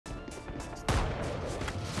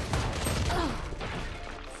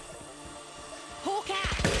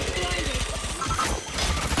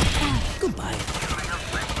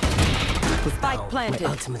planted. My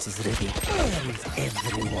ultimate is ready. Where is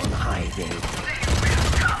everyone hiding?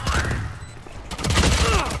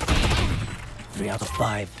 3 out of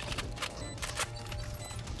 5.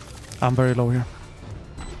 I'm very low here.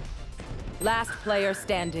 Last player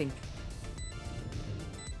standing.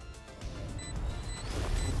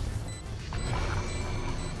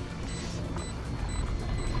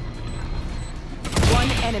 One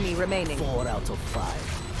enemy remaining. 4 out of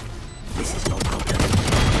 5. This is no problem.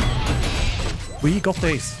 We got the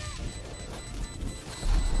ace.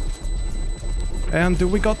 And do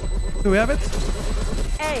we have it?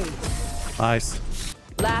 A. Nice.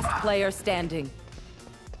 Last player standing.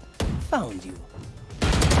 Found you.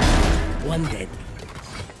 One dead.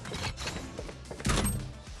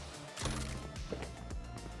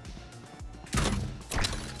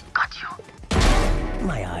 Got you.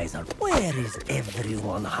 My eyes are... Where is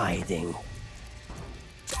everyone hiding?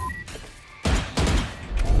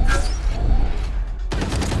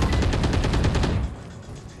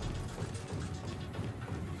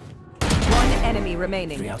 One enemy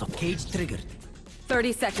remaining. 3 out of cage triggered.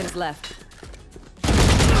 30 seconds left.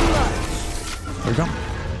 There we go.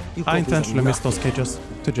 You I focus on intentionally missed those nothing. cages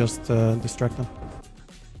to just distract them.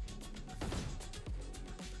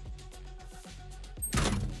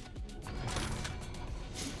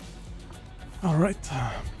 All right.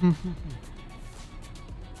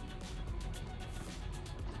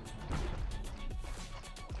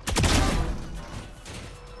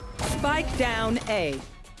 Spike down A.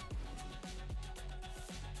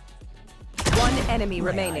 One enemy My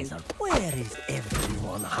remaining. eyes are... Where is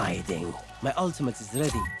everyone hiding? My ultimate is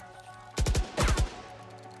ready.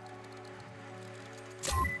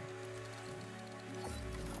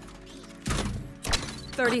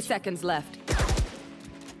 Thirty seconds left.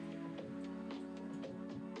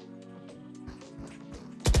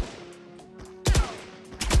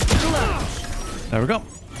 There we go.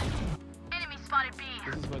 Enemy spotted B.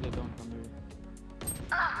 This is why they don't come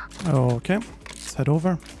here. Okay. Let's head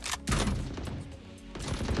over.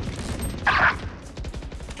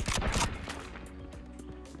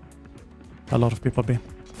 A lot of people B.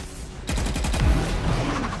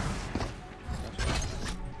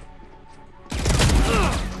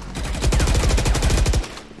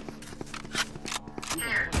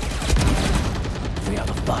 Three out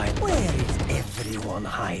of 5. Where is everyone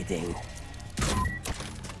hiding?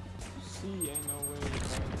 See, ain't no way.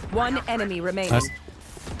 One enemy remaining. Nice.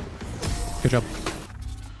 Good job.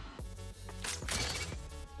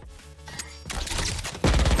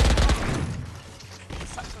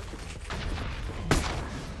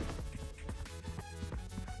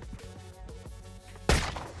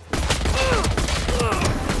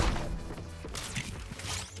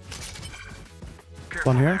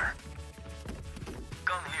 One here.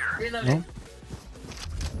 No.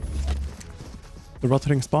 The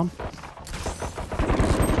rotating spawn.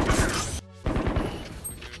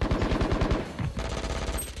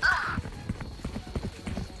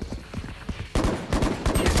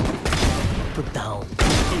 Put down.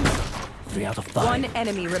 3 out of 5. One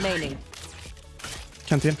enemy remaining.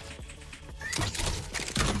 Canteen.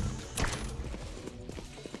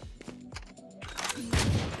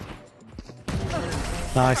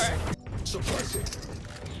 Nice.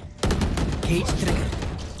 Cage triggered.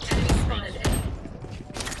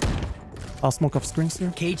 I'll smoke off screens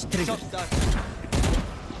here. Cage triggered.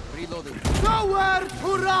 Reloading. Nowhere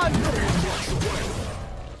to run!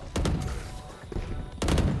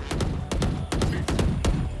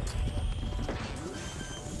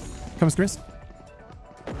 Come screens.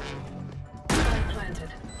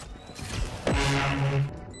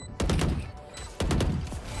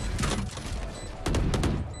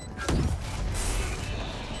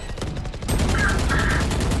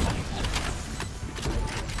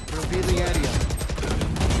 Revealing area.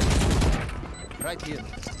 Right here.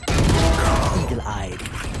 Eagle-eyed.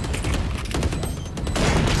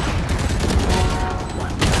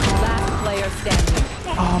 Last player standing.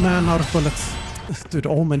 Oh man, out of bullets. Dude,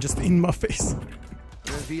 Omen just in my face.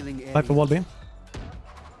 Revealing area. Cypher wall B.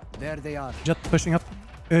 There they are. Jet pushing up.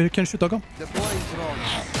 You can shoot Doggo. Deploying drone.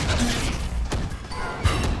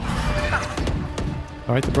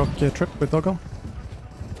 Alright, the broke trip with Doggo.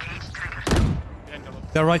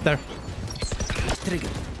 They're right there. Triggered.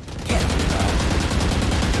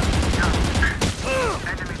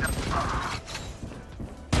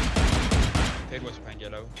 It was behind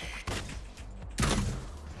yellow.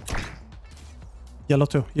 Yellow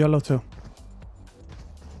too. Yellow too.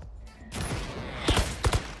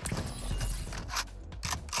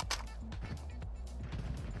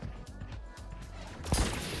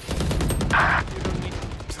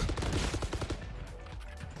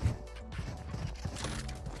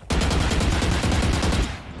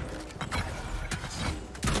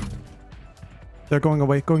 They're going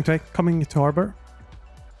away. Going to A. Coming to harbor.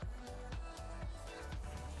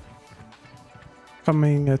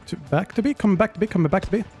 Coming to back to B. Coming back to B. Coming back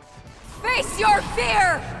to B. Face your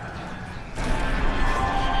fear!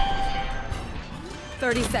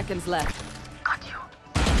 30 seconds left. Got you.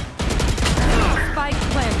 Spike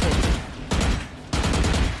planted.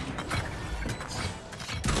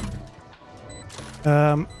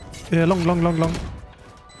 Yeah, long.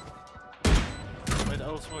 Wait,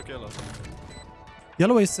 I'll smoke yellow.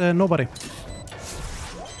 Yellow is nobody.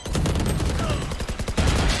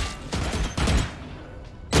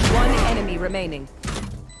 One enemy remaining.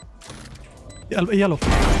 Yellow.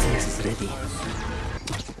 This is ready.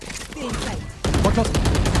 One close.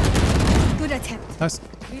 Good attempt. Nice.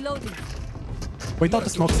 Reloading. Wait out the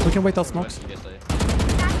smokes. We can wait out smokes.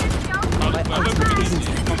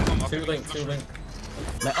 Two link.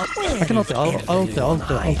 My I can ulti. I'll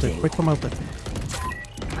ulti. Wait for my ulti.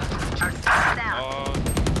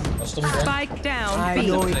 I stunned one. Spike down I B.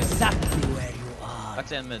 know exactly where you are.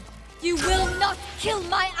 That's in mid. You will not kill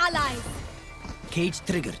my allies. Cage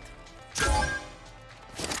triggered.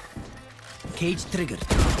 Cage triggered.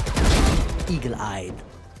 Eagle-eyed.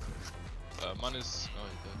 Man is...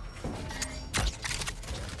 Oh,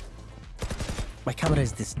 My camera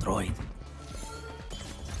is destroyed.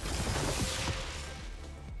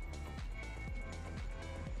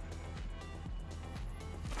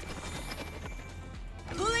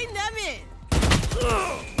 Pulling them in.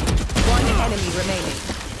 One enemy remaining.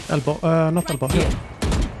 Elbow. Not elbow. Here.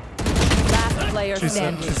 Last player She's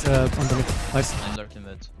standing. underneath. Nice. I'm lurking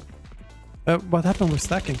mid. What happened with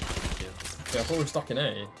stacking? Yeah, I thought we were stuck in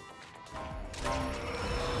A.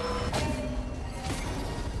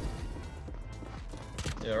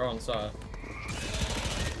 Yeah, we're on side.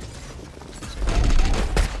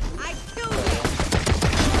 I killed it.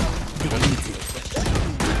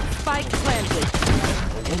 Spike planted.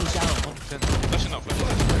 flashing up.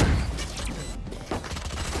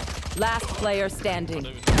 Last player standing.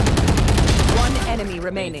 One enemy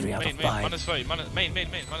remaining. Main, minus 30. Main,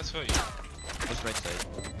 minus 30. Just right side.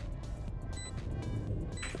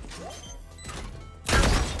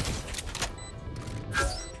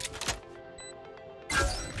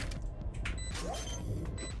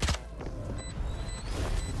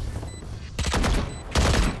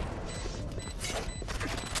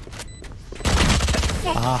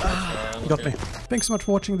 You got me. Thanks so much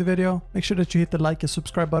for watching the video. Make sure that you hit the like and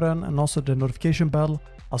subscribe button and also the notification bell.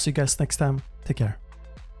 I'll see you guys next time. Take care.